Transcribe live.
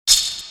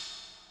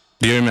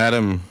Dear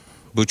Madam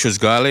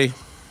Buchers-Ghali,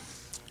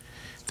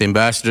 the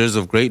ambassadors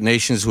of great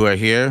nations who are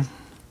here,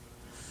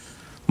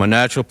 my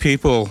natural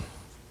people,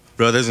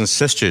 brothers and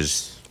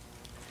sisters,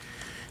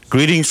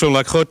 greetings from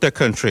Lakota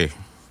country,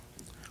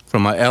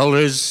 from my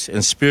elders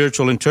and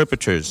spiritual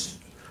interpreters.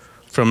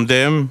 From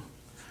them,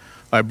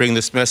 I bring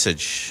this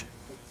message.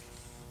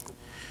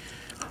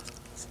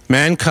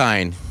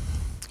 Mankind,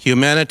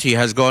 humanity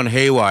has gone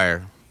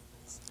haywire.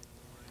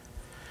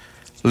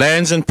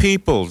 Lands and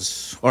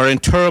peoples are in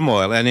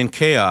turmoil and in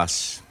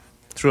chaos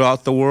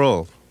throughout the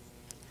world.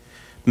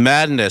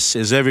 Madness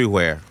is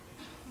everywhere.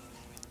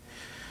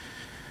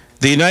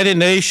 The United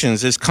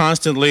Nations is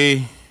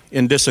constantly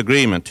in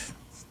disagreement.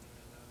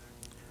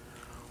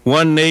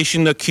 One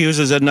nation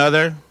accuses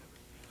another.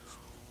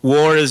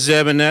 War is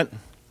imminent,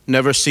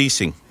 never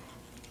ceasing.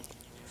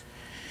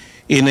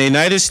 In the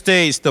United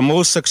States, the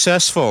most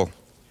successful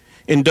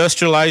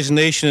industrialized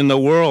nation in the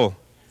world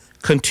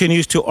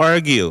continues to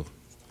argue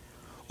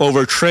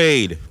over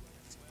trade,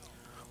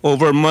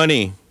 over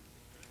money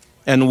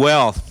and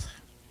wealth.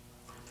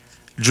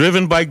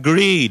 Driven by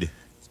greed,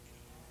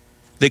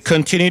 they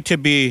continue to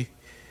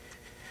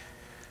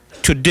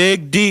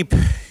dig deep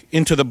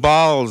into the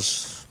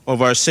bowels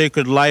of our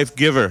sacred life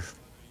giver,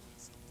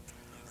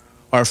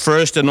 our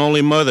first and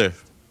only mother,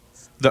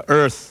 the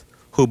earth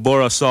who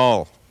bore us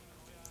all.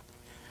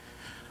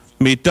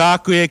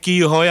 Mitaku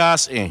eki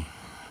hoyas e.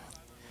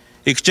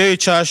 Ikche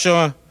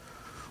chasho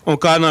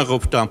onkana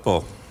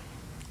guptampo.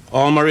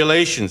 All my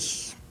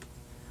relations,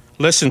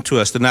 listen to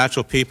us, the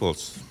natural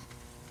peoples.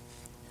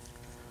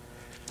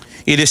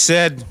 It is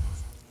said,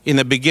 in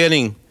the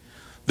beginning,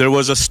 there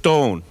was a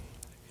stone,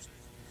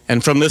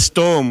 and from this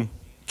stone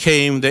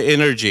came the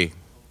energy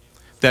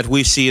that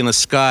we see in the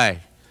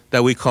sky,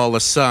 that we call the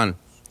sun.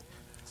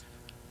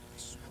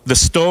 The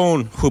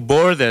stone who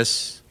bore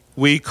this,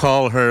 we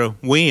call her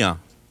Wia,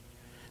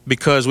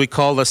 because we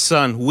call the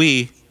sun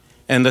we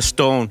and the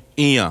stone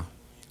Ia.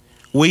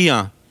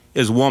 Wia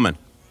is woman.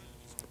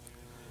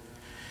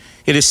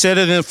 It is said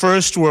that in the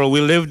first world,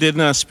 we lived in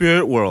a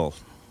spirit world.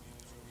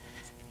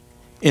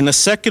 In the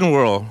second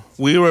world,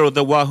 we were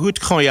the Wahut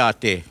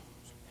Koyate,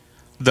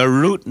 the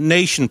root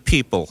nation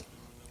people.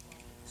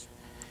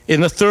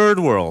 In the third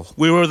world,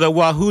 we were the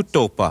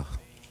Wahutopa,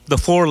 the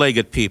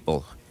four-legged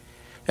people.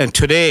 And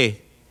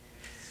today,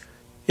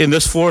 in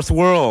this fourth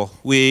world,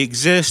 we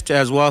exist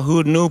as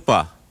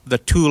Wahunupa, the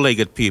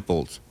two-legged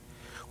peoples.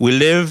 We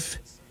live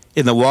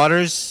in the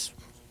waters,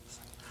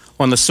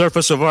 on the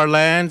surface of our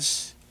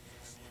lands,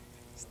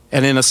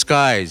 and in the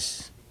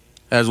skies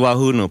as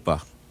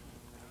Wahunupa.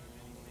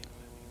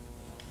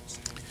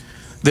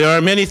 There are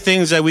many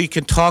things that we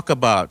can talk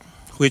about,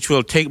 which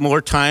will take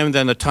more time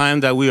than the time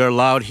that we are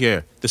allowed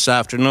here this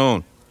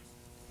afternoon.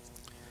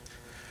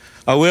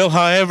 I will,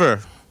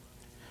 however,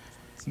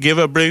 give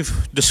a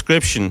brief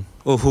description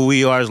of who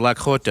we are as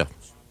Lakota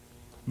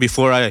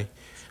before I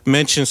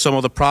mention some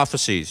of the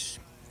prophecies.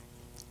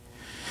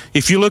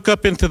 If you look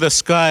up into the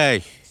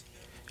sky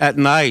at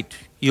night,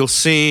 you'll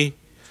see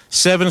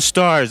 7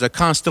 stars, a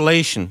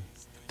constellation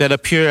that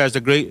appear as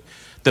the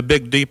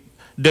Big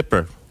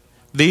Dipper.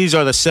 These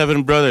are the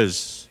 7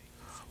 brothers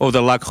of the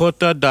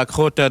Lakota,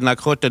 Dakota, and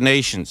Lakota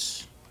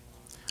nations.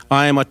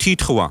 I am a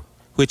Titwa,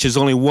 which is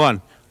only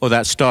one of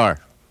that star.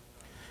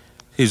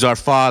 He's our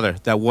father,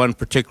 that one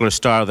particular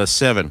star of the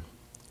 7.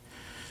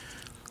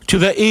 To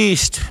the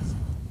east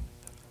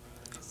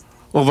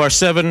of the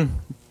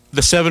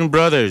 7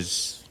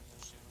 brothers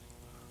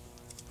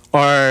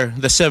are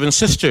the 7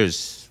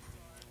 sisters,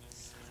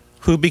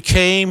 who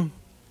became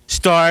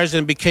stars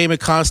and became a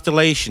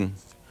constellation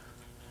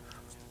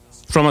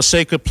from a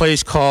sacred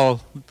place called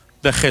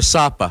the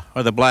Chesapa,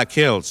 or the Black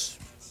Hills.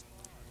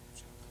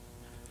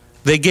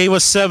 They gave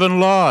us 7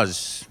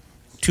 laws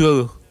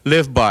to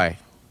live by,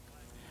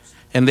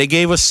 and they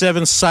gave us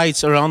 7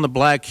 sites around the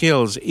Black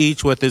Hills,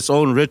 each with its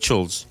own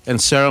rituals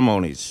and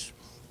ceremonies.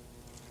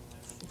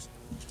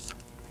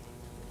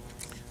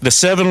 The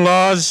 7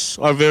 laws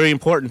are very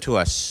important to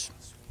us.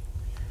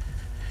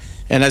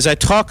 And as I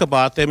talk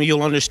about them,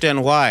 you'll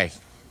understand why.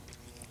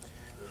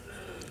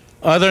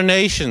 Other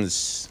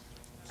nations,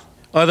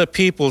 other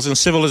peoples and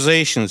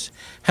civilizations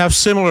have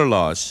similar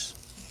laws,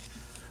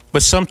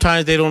 but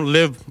sometimes they don't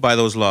live by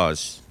those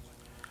laws.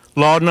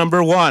 Law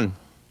number 1,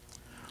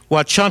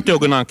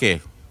 Wachantogunanke,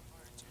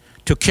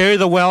 to carry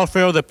the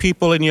welfare of the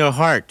people in your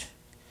heart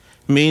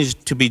means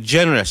to be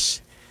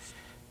generous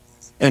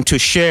and to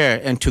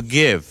share and to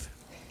give.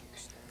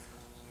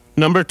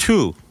 Number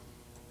 2,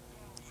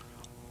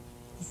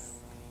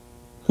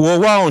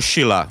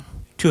 Wawaonshila,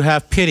 to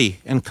have pity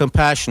and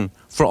compassion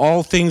for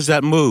all things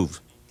that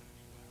move.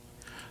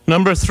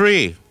 Number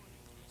 3,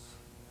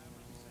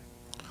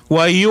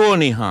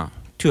 Waioniha,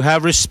 to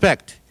have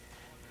respect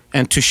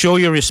and to show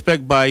your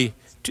respect by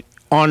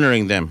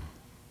honoring them.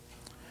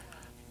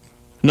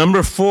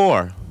 Number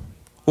 4,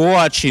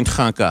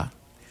 Oachinchanka,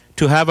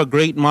 to have a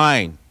great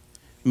mind,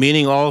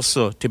 meaning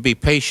also to be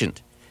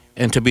patient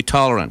and to be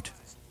tolerant.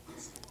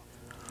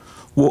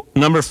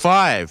 Number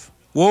 5,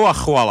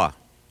 Woachwala,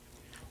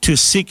 to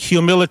seek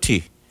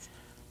humility,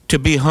 to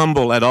be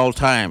humble at all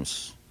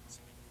times.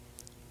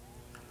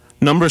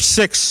 Number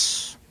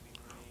 6,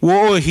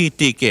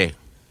 wo'ohitike,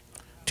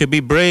 to be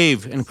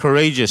brave and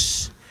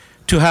courageous,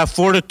 to have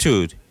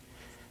fortitude,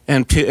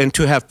 and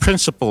to have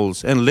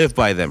principles and live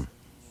by them.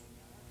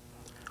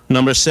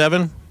 Number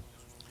 7,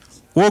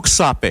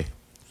 woksape,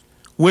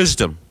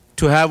 wisdom,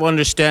 to have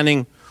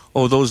understanding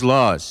of those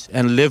laws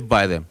and live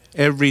by them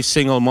every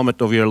single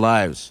moment of your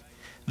lives.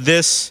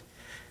 This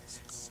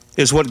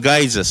is what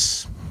guides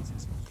us.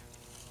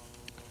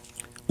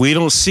 We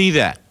don't see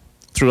that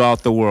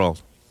throughout the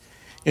world.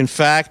 In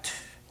fact,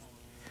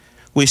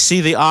 we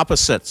see the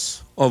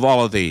opposites of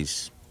all of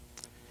these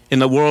in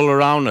the world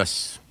around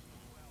us.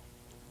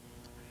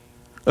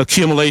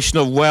 Accumulation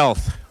of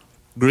wealth,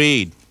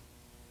 greed,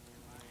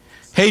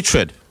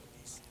 hatred,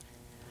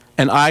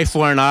 an eye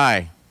for an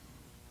eye,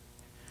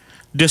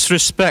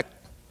 disrespect,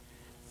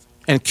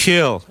 and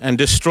kill and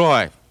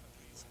destroy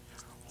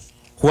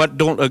what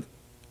don't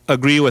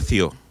agree with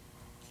you.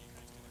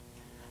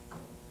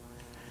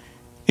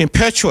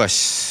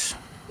 Impetuous.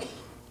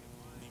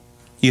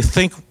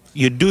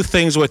 You do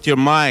things with your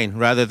mind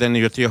rather than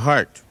with your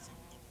heart.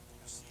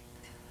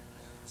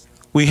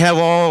 We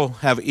all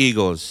have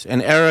egos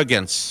and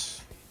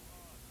arrogance.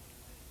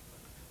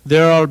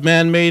 There are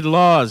man-made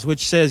laws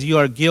which says you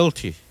are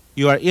guilty.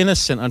 You are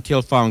innocent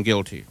until found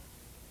guilty.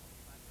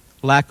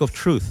 Lack of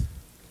truth.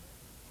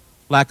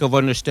 Lack of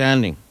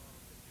understanding.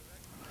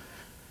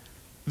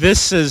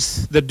 This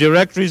is the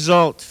direct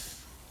result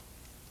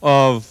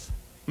of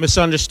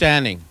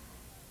misunderstanding.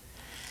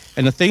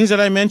 And the things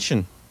that I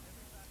mentioned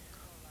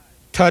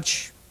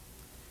touch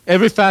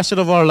every facet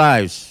of our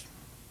lives.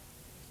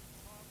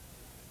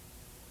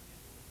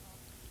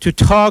 To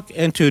talk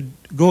and to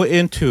go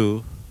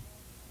into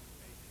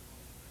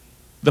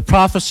the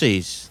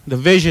prophecies, the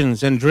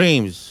visions and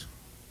dreams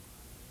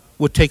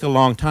would take a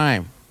long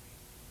time.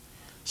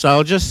 So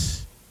I'll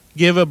just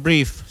give a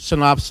brief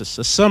synopsis,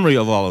 a summary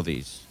of all of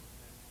these.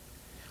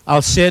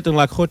 I'll say it in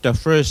Lakota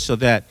first so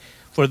that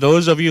for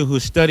those of you who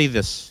study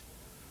this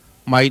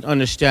might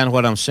understand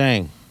what I'm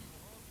saying.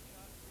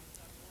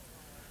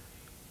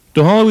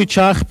 When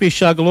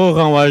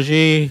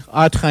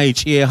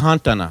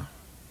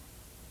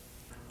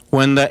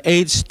the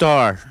 8th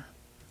star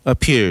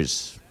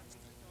appears,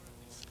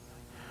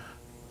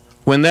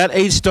 when that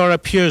 8th star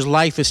appears,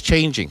 life is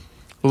changing.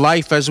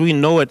 Life as we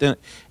know it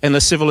and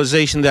the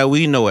civilization that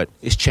we know it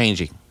is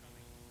changing.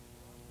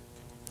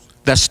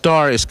 That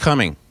star is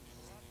coming.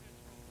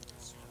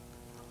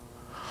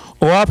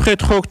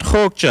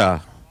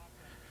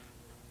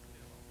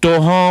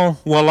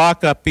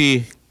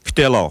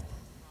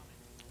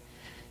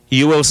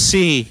 You will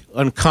see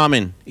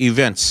uncommon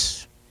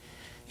events.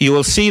 You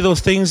will see those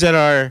things that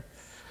are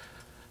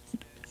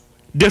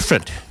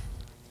different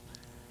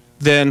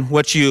than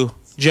what you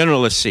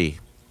generally see.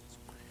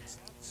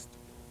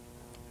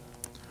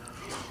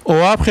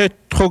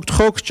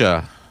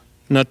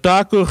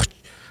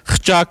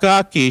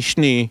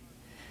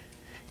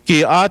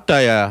 Ki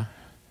ataya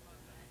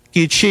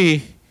ki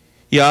chi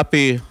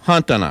yapi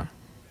hantana.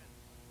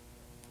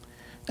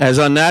 As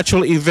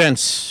unnatural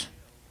events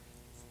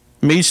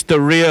meets the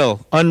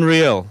real,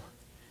 unreal,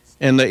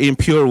 and the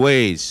impure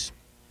ways,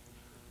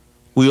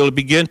 we will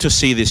begin to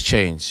see this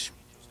change.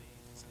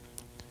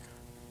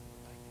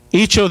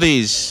 Each of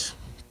these,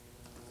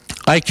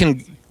 I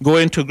can go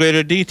into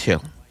greater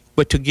detail,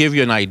 but to give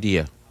you an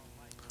idea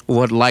of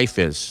what life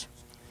is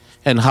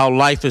and how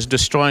life is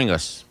destroying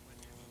us.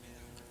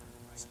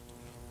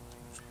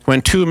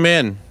 When two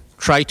men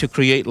try to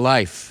create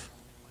life,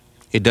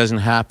 it doesn't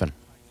happen.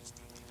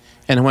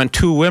 And when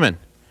two women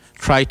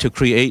try to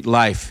create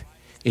life,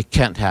 it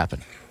can't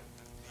happen.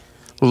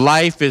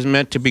 Life is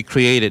meant to be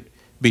created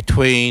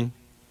between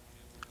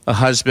a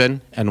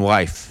husband and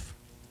wife.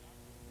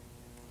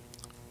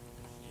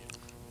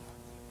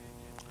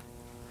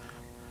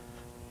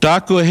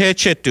 Taku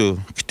hechetu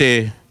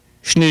kte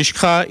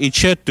shnishka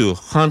ichetu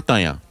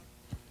hantaya.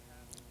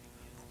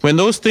 When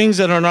those things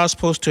that are not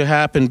supposed to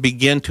happen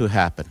begin to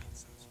happen.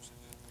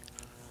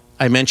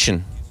 I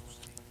mentioned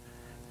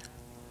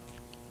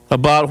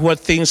about what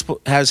things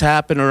has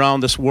happened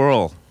around this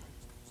world.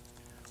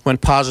 When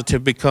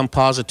positive become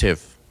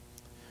positive.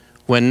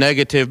 When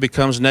negative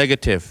becomes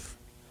negative.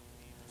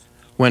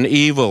 When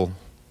evil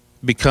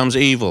becomes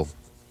evil,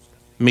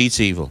 meets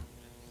evil.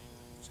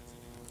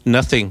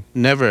 Nothing,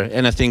 never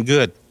anything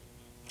good.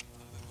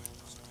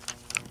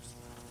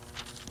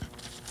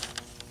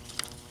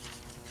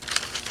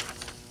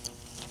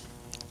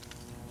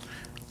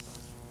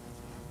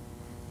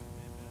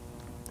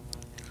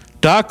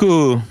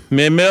 Daku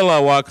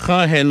memela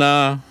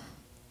wakahena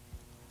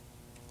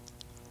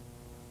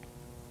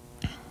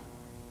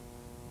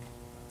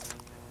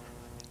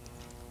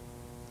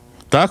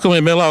Daku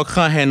memela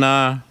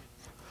wakahena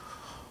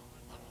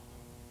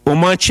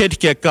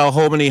umachetke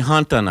kahomani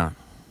hantana.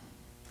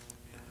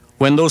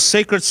 When those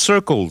sacred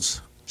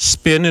circles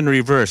spin in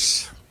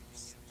reverse,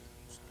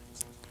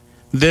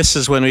 this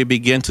is when we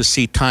begin to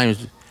see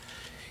times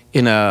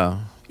in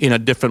a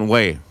different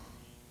way.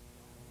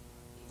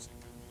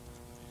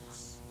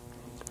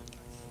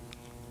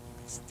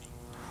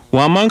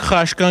 Wamang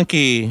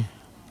khashkanki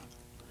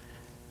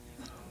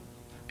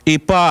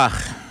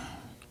ipach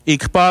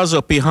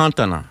ikpazo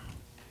pihantana.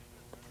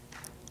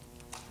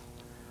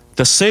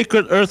 The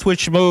sacred earth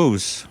which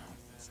moves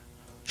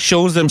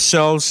shows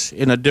themselves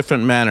in a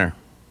different manner.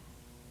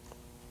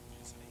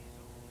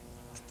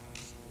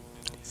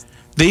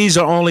 These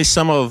are only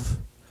some of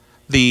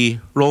the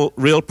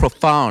real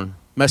profound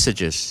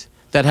messages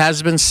that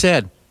has been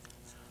said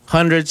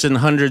hundreds and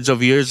hundreds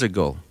of years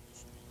ago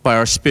by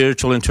our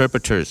spiritual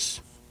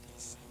interpreters.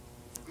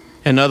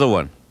 Another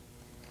one.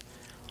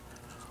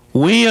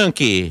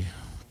 Wiyanki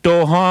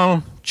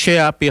tohan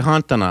chea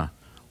pihantana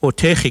o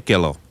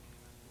techikelo.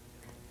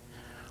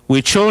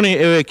 Wichoni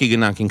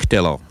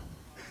ewekiginankinkitelo.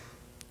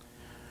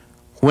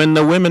 When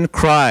the women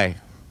cry,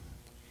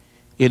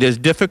 it is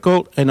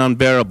difficult and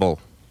unbearable.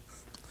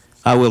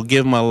 I will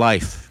give my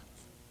life.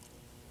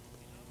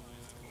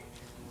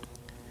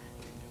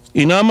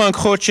 Inaman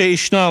koche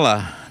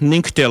ishnala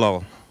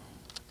ninktelo.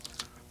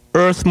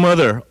 Earth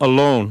Mother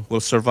alone will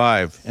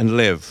survive and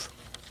live.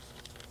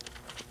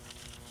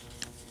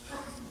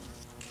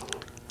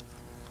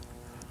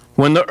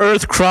 When the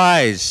earth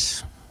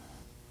cries,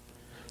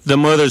 the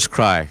mothers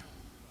cry.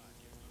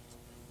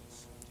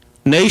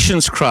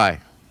 Nations cry.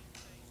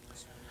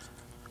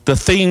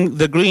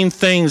 The green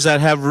things that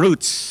have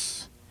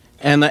roots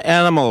and the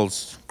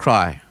animals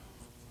cry.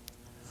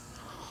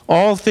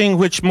 All thing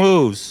which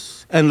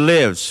moves and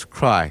lives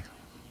cry.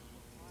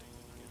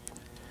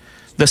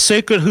 The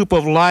sacred hoop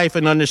of life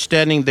and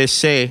understanding, they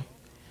say,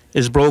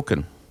 is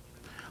broken.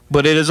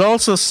 But it is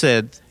also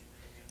said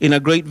in a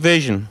great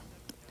vision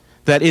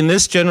that in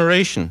this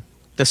generation,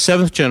 the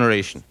seventh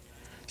generation,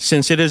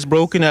 since it is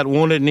broken at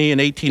Wounded Knee in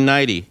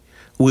 1890,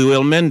 we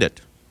will mend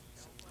it.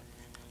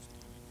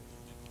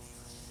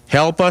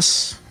 Help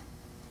us,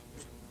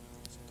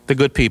 the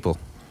good people.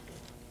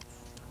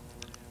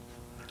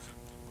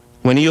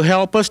 When you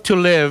help us to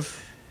live,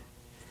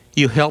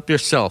 you help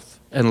yourself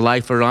and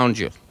life around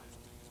you.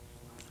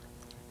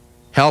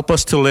 Help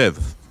us to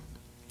live.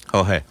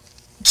 Oh, hey.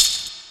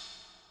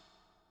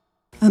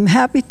 I'm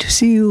happy to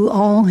see you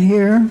all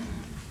here.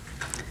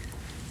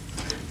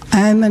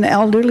 I'm an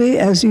elderly,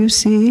 as you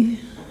see,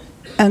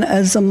 and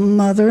as a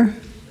mother,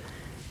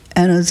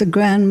 and as a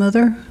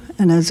grandmother,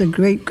 and as a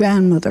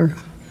great-grandmother.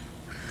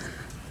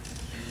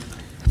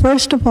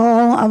 First of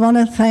all, I want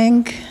to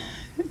thank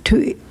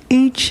to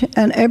each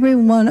and every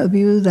one of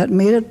you that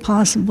made it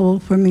possible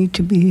for me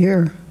to be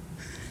here.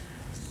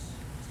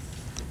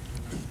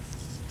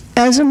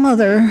 As a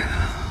mother,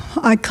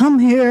 I come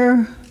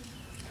here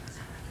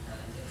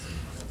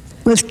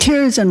with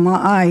tears in my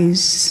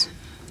eyes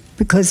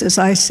because, as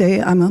I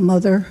say, I'm a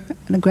mother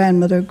and a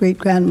grandmother,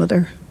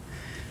 great-grandmother.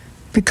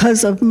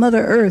 Because of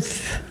Mother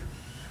Earth,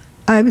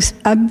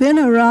 I've been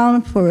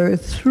around for a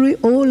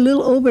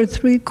little over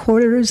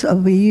 3/4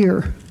 of a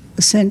year,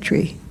 a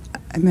century,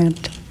 I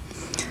meant.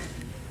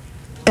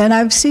 And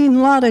I've seen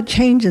a lot of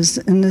changes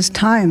in this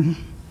time.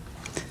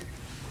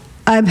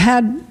 I've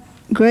had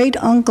great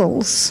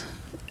uncles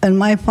and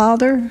my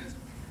father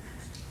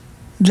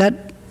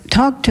that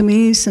talked to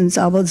me since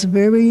I was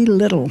very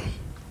little.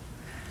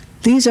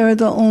 These are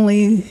the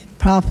only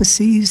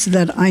prophecies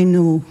that I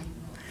know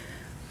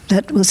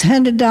that was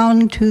handed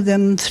down to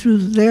them through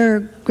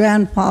their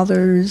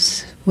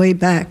grandfathers way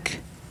back.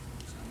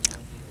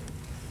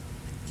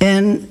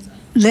 And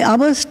I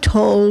was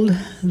told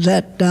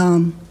that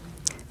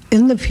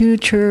in the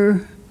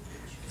future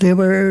there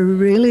were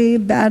really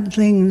bad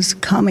things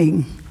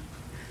coming,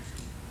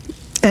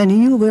 and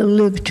you will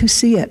live to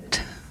see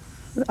it,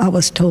 I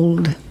was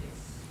told.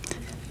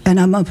 And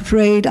I'm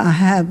afraid I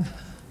have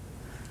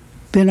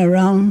been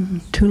around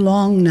too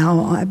long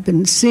now. I've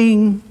been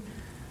seeing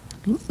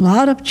a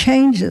lot of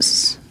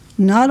changes,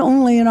 not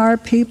only in our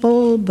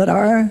people, but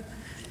our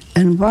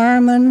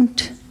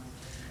environment.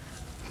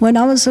 When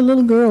I was a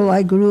little girl,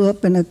 I grew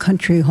up in a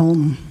country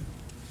home.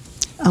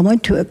 I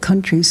went to a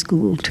country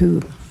school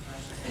too.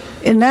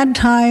 In that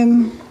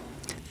time,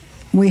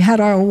 we had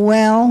our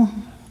well.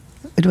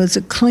 It was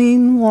a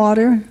clean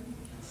water.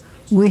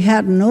 We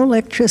had no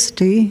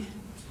electricity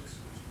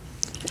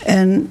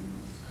and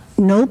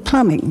no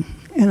plumbing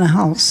in the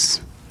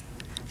house.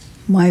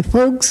 My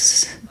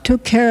folks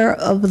took care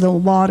of the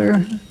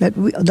water,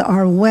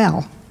 our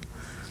well.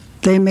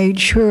 They made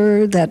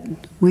sure that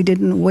we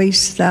didn't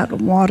waste that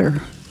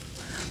water.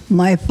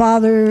 My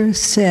father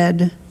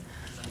said,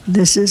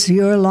 "This is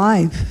your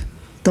life.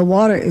 The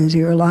water is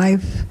your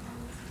life.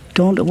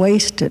 Don't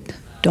waste it.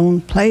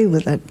 Don't play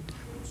with it.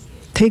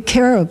 Take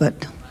care of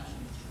it."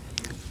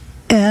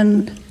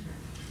 And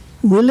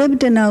we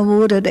lived in a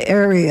wooded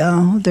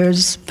area.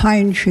 There's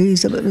pine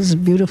trees. It was a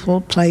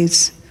beautiful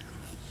place.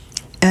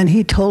 And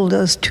he told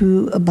us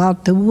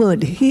about the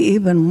wood. He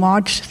even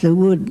watched the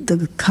wood,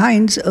 the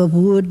kinds of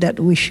wood that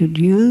we should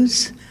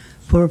use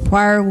for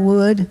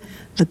firewood,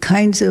 the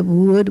kinds of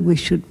wood we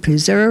should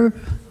preserve.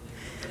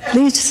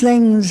 These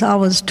things I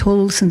was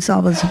told since I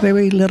was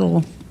very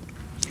little.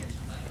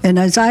 And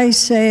as I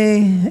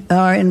say,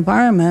 our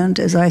environment,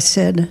 as I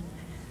said,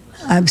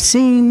 I've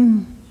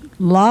seen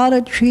lot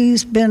of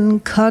trees been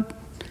cut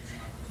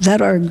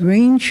that are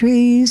green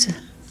trees,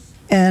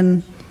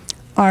 and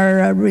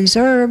our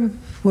reserve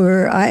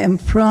where I am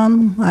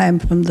from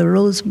the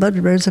Rosebud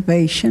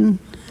Reservation,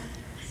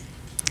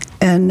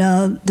 and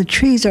the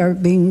trees are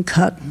being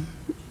cut,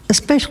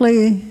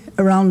 especially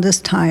around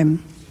this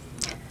time.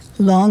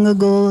 Long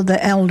ago,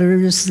 the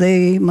elders,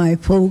 my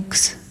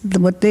folks,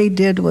 what they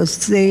did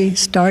was they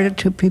started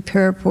to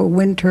prepare for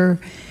winter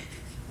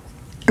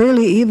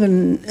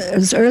even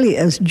as early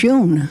as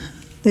June.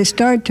 They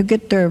started to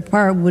get their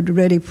firewood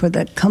ready for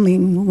that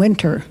coming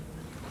winter.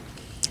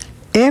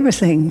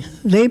 Everything,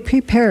 they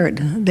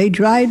prepared. They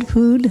dried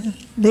food,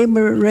 they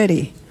were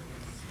ready.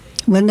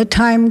 When the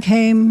time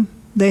came,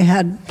 they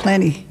had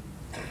plenty.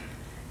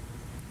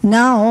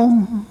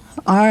 Now,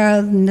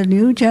 the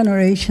new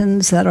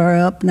generations that are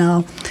up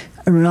now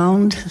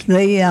around,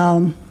 they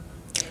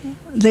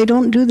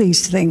don't do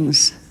these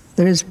things.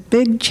 There's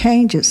big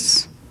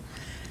changes.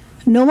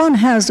 No one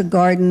has a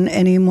garden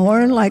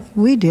anymore like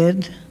we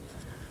did.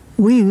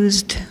 We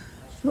used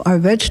our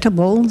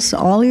vegetables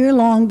all year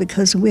long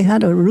because we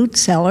had a root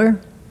cellar.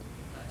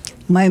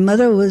 My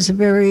mother was a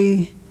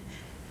very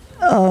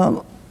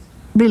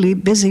really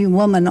busy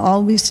woman,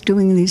 always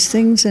doing these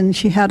things, and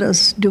she had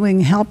us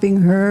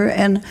helping her,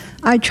 and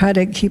I try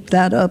to keep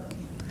that up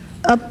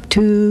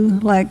to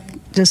like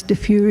just a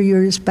few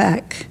years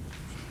back,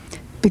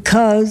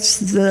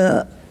 because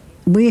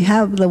we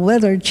have the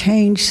weather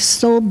changed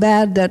so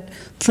bad that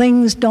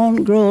things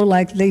don't grow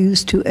like they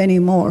used to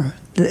anymore.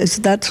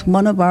 That's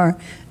one of our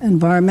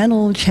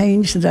environmental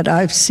change that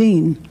I've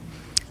seen.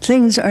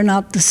 Things are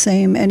not the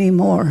same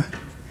anymore.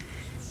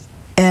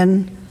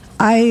 And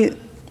I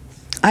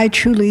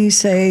truly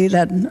say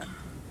that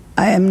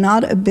I am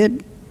not a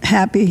bit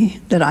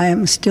happy that I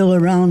am still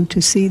around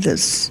to see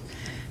this,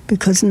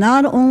 because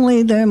not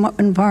only the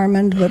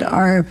environment, but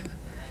our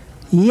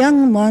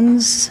young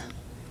ones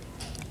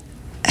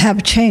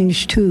have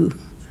changed too.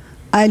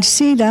 I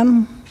see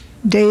them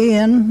day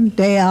in,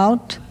 day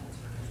out,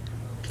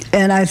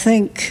 and I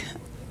think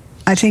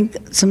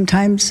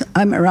sometimes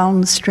I'm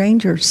around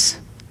strangers,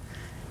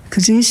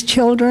 because these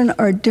children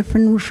are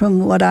different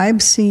from what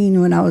I've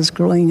seen when I was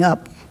growing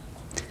up.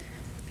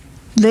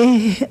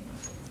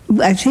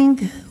 I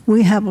think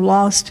we have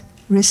lost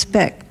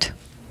respect.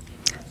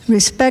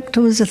 Respect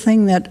was a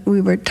thing that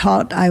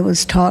I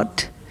was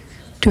taught,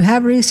 to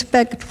have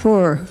respect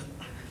for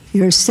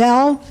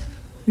yourself,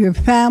 your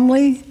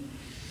family,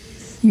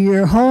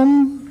 your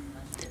home,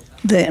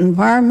 the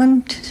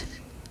environment,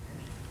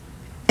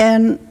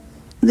 and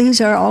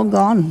these are all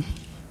gone.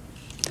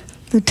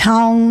 The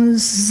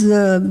towns,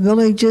 the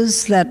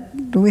villages that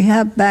we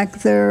have back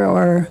there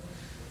are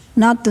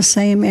not the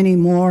same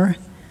anymore.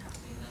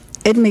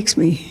 It makes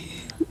me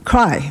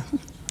cry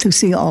to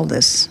see all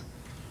this.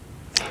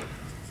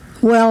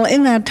 Well,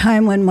 in that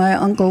time when my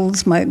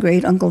uncles, my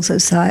great uncles,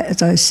 as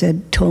I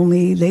said, told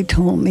me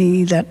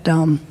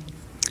that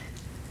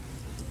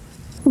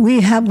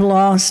we have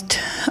lost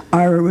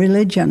our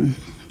religion.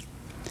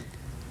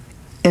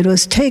 It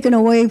was taken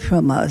away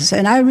from us.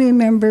 And I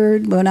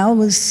remembered when I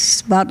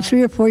was about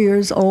 3 or 4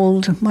 years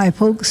old, my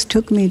folks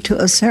took me to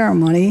a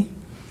ceremony,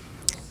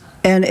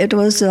 and it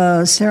was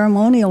a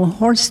ceremonial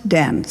horse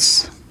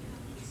dance.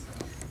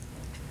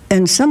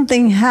 And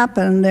something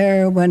happened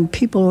there when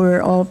people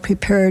were all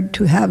prepared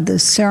to have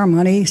this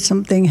ceremony.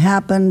 Something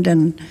happened,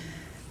 and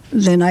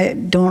then I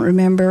don't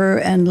remember.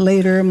 And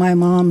later my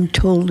mom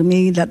told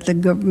me that the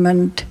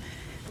government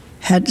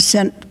had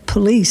sent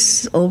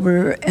police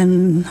over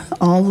and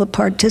all the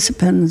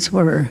participants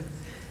were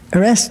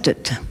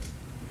arrested.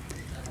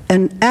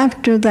 And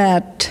after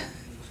that,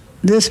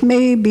 this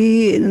may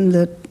be in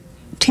the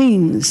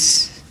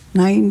teens,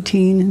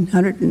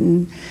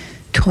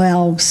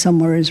 1912,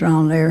 somewhere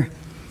around there.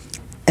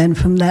 And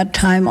from that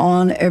time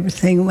on,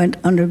 everything went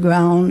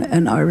underground,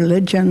 and our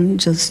religion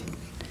just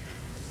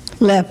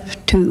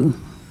left too.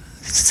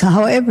 So,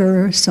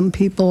 however, some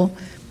people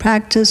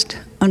practiced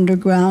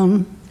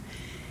underground.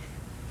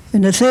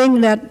 And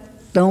the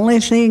only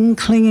thing,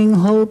 clinging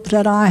hope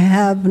that I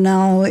have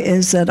now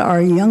is that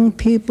our young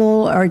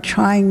people are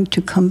trying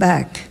to come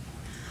back.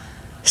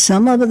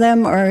 Some of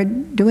them are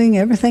doing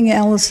everything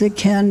else they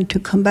can to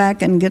come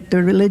back and get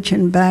their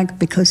religion back,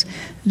 because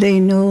they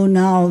know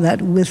now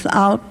that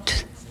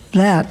without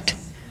that,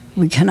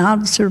 we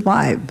cannot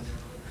survive.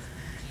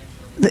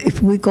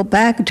 If we go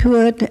back to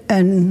it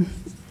and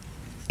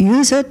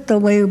use it the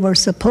way we're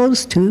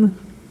supposed to,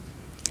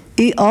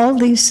 all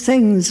these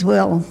things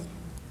will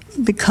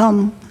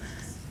become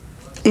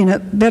in a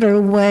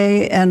better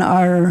way, and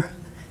our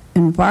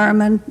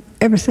environment,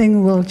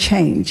 everything will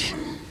change.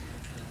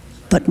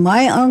 But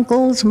my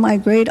uncles, my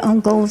great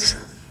uncles,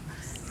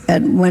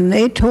 and when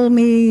they told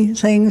me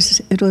things,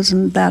 it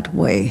wasn't that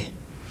way.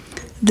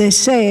 They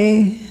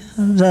say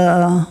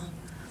the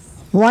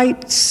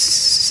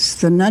whites,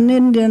 the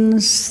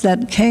non-Indians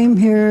that came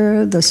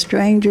here, the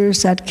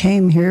strangers that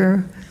came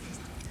here,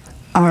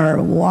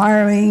 are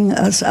wiring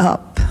us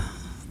up.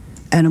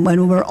 And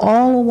when we're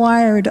all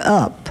wired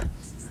up,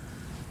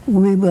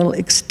 we will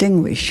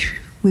extinguish.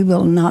 we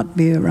will not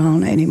be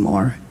around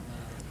anymore.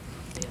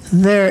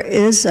 There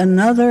is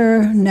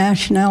another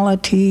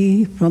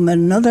nationality from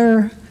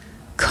another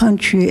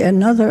country,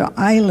 another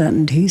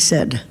island, he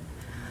said.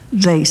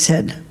 They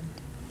said,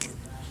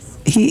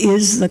 he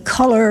is the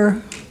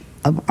color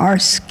of our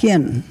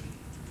skin.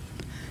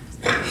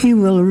 He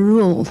will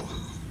rule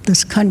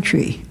this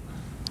country.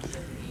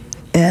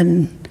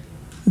 And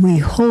we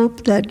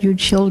hope that you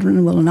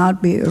children will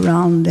not be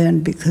around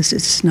then, because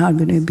it's not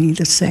going to be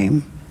the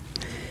same.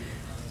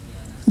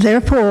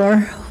 Therefore,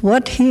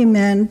 what they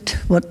meant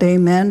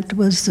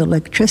was the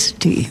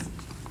electricity,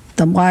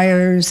 the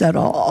wires that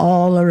are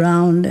all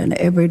around, and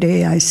every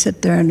day I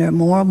sit there and there are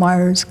more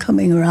wires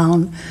coming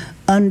around,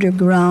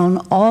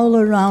 underground, all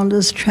around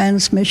us,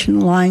 transmission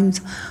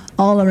lines,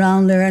 all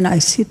around there, and I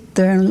sit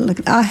there and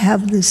look. I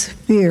have this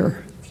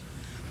fear.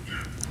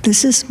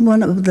 This is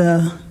one of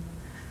the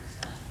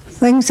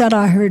things that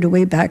I heard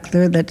way back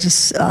there that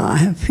just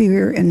have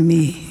fear in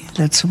me.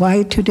 That's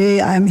why today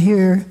I'm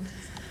here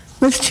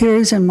with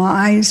tears in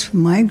my eyes for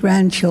my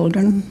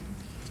grandchildren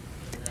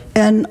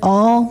and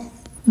all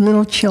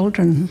little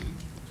children.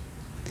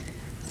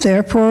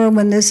 Therefore,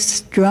 when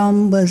this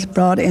drum was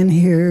brought in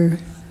here,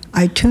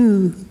 I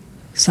too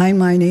signed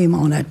my name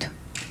on it.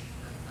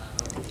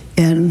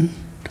 And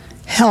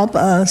help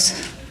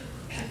us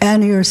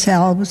and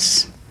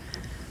yourselves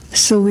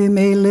so we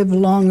may live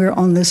longer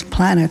on this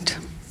planet.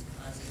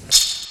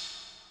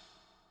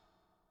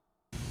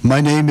 My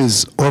name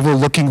is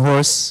Overlooking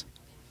Horse.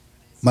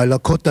 My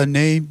Lakota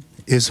name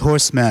is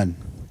Horseman.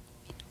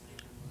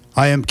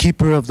 I am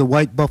keeper of the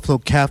white buffalo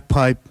calf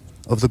pipe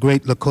of the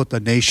great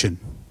Lakota nation.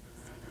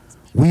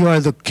 We are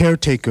the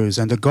caretakers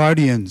and the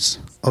guardians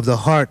of the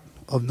heart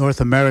of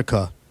North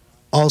America,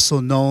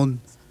 also known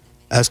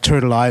as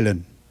Turtle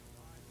Island.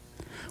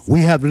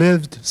 We have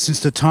lived since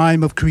the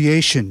time of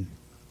creation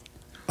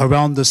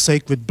around the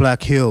sacred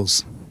Black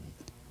Hills,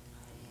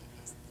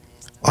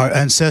 our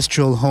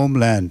ancestral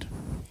homeland,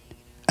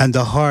 and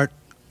the heart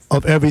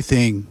of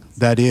everything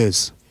that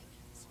is.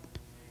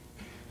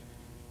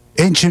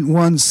 Ancient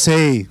ones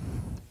say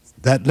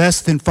that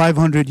less than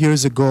 500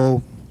 years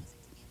ago,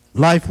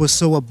 life was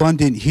so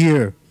abundant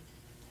here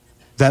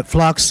that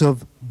flocks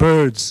of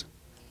birds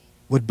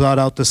would blot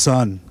out the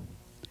sun.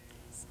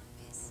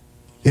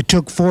 It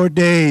took 4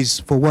 days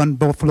for one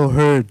buffalo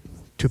herd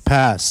to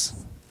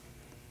pass.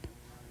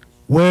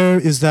 Where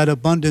is that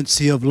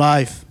abundancy of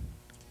life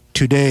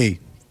today?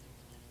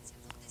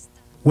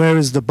 Where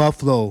is the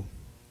buffalo?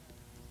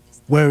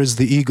 Where is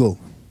the eagle?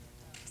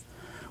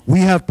 We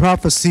have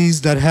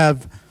prophecies that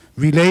have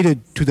related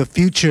to the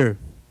future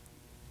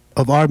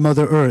of our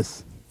Mother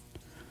Earth.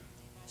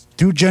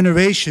 Through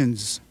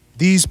generations,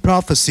 these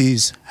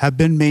prophecies have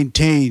been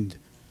maintained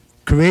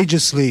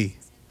courageously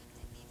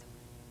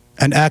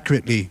and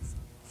accurately.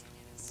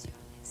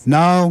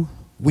 Now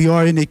we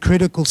are in a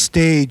critical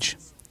stage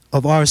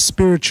of our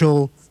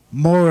spiritual,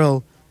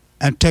 moral,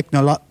 and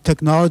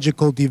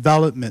technological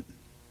development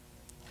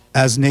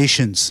as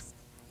nations.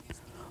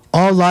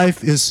 All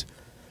life is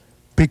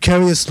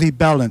precariously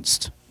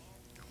balanced.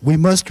 We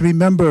must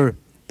remember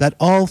that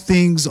all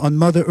things on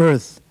Mother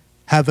Earth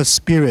have a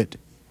spirit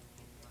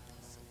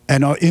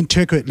and are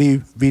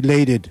intricately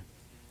related.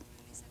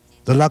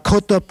 The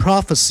Lakota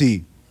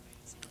prophecy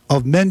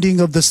of mending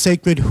of the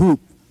sacred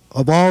hoop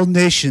of all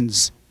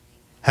nations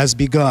has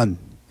begun.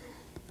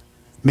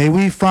 May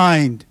we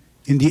find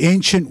in the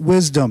ancient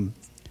wisdom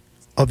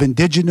of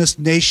indigenous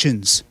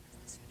nations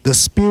the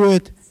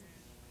spirit,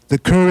 the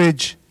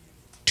courage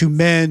to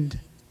mend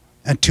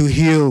and to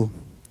heal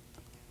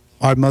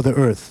our Mother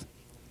Earth.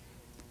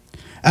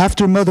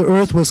 After Mother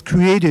Earth was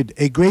created,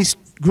 a great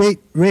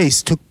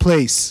race took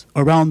place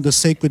around the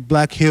sacred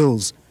Black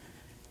Hills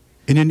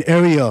in an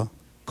area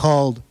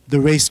called the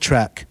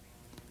racetrack.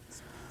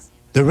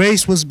 The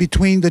race was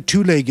between the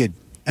two-legged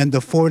and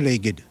the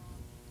four-legged.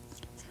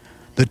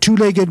 The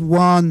two-legged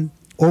won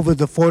over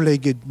the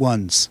four-legged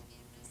ones.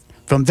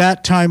 From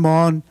that time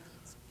on,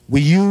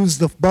 we used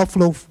the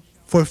buffalo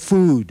for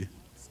food,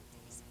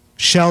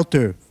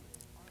 shelter,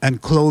 and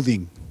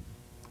clothing.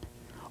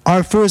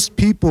 Our first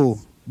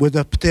people were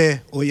the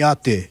Pte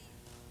Oyate,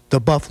 the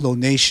Buffalo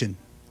Nation.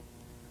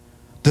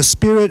 The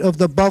spirit of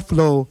the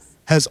buffalo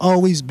has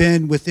always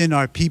been within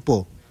our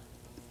people.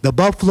 The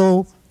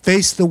buffalo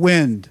face the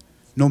wind,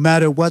 no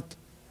matter what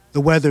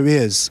the weather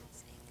is.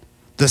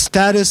 The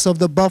status of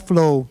the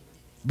buffalo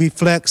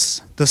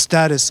reflects the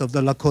status of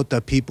the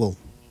Lakota people.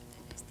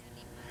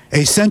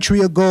 A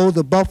century ago,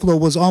 the buffalo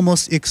was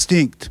almost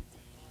extinct,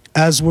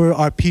 as were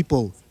our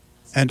people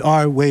and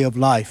our way of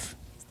life.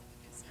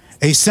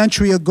 A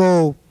century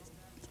ago,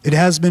 it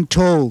has been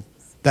told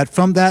that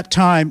from that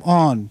time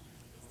on,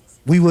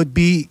 we would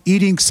be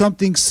eating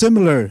something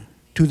similar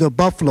to the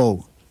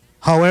buffalo.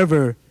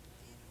 However,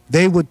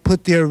 they would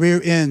put their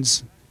rear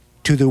ends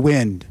to the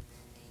wind.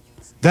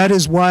 That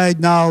is why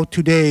now,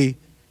 today,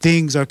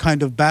 things are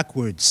kind of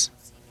backwards.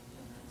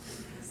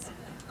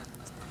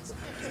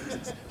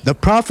 The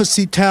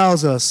prophecy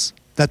tells us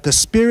that the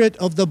spirit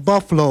of the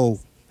buffalo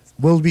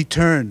will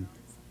return.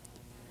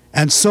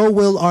 and so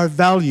will our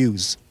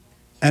values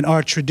and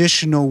our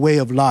traditional way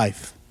of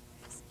life.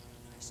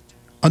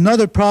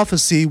 Another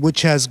prophecy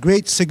which has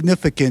great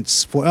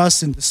significance for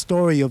us in the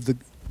story of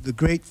the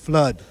great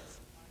flood,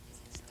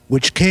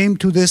 which came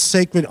to this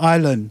sacred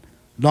island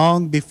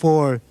long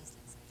before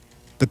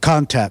the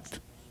contact.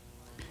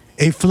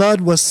 A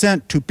flood was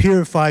sent to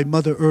purify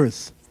Mother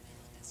Earth,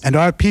 and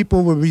our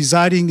people were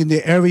residing in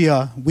the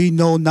area we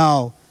know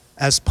now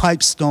as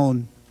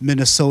Pipestone,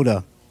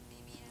 Minnesota.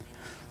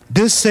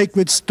 This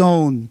sacred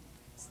stone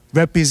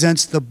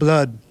represents the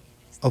blood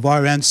of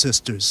our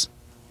ancestors.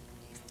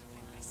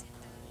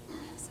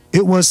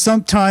 It was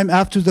sometime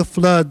after the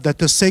flood that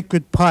the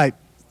sacred pipe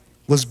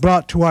was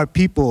brought to our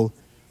people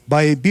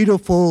by a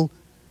beautiful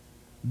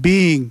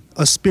being,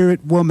 a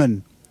spirit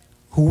woman,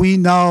 who we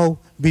now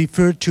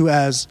refer to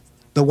as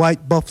the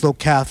white buffalo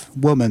calf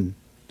woman.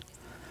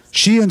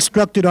 She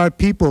instructed our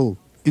people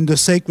in the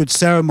sacred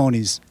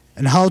ceremonies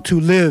and how to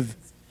live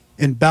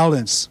in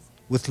balance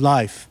with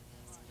life.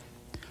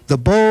 The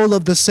bowl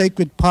of the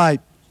sacred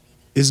pipe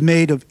is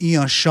made of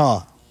Ian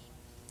Shah,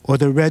 or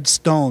the red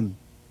stone,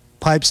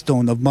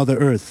 pipestone of Mother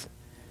Earth,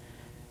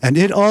 and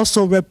it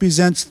also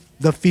represents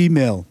the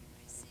female.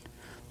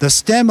 The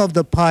stem of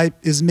the pipe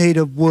is made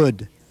of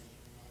wood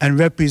and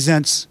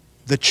represents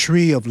the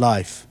tree of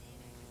life,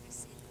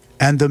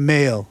 and the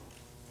male.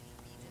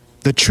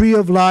 The tree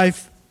of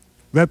life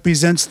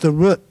represents the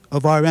root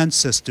of our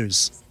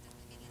ancestors.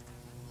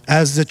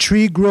 As the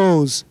tree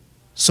grows,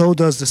 so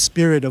does the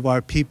spirit of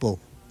our people.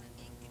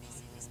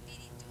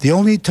 The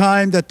only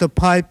time that the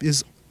pipe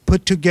is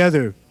put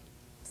together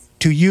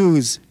to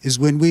use is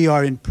when we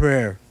are in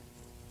prayer.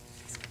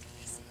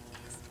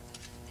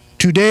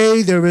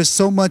 Today there is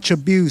so much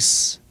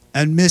abuse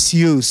and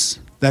misuse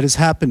that is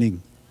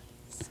happening.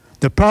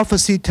 The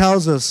prophecy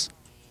tells us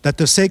that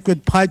the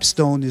sacred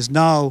pipestone is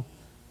now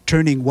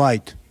turning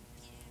white.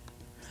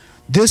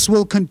 This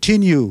will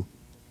continue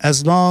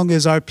as long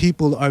as our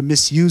people are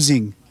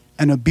misusing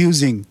and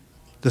abusing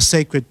the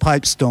sacred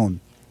pipestone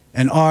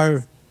and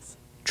our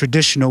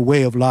traditional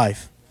way of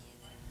life.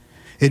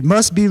 It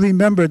must be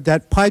remembered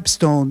that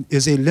pipestone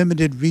is a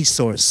limited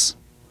resource.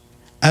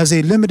 As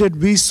a limited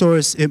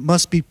resource, it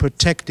must be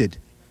protected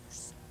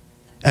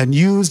and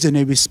used in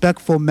a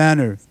respectful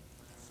manner,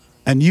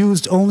 and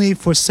used only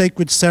for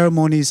sacred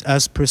ceremonies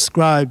as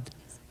prescribed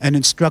and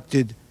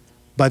instructed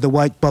by the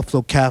white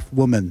buffalo calf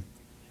woman.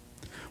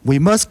 We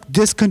must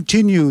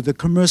discontinue the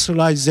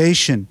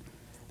commercialization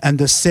and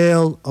the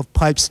sale of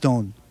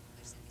pipestone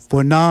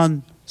for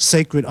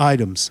non-sacred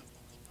items.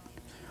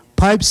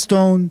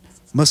 Pipestone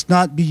must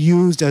not be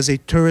used as a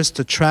tourist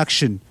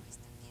attraction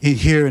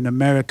here in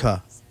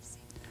America.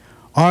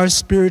 Our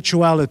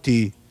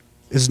spirituality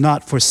is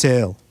not for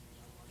sale.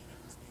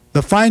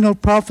 The final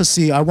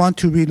prophecy I want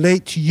to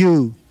relate to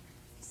you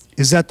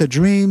is that the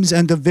dreams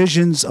and the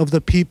visions of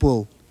the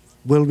people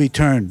will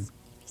return.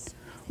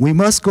 We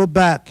must go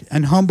back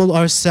and humble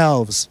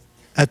ourselves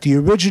at the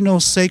original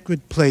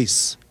sacred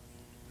place.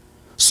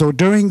 So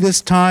during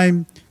this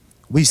time,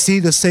 we see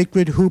the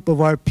sacred hoop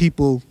of our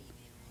people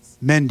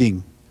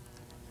mending.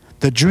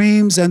 The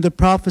dreams and the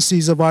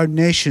prophecies of our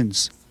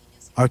nations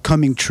are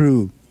coming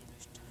true.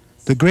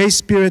 The Great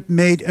Spirit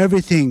made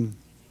everything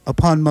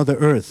upon Mother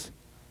Earth.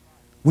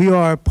 We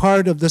are a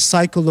part of the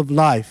cycle of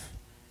life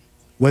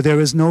where there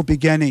is no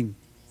beginning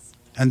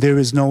and there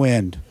is no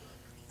end.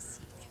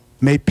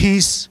 May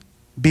peace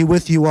be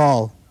with you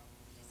all.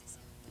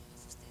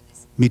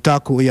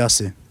 Mitaku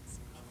Iyase.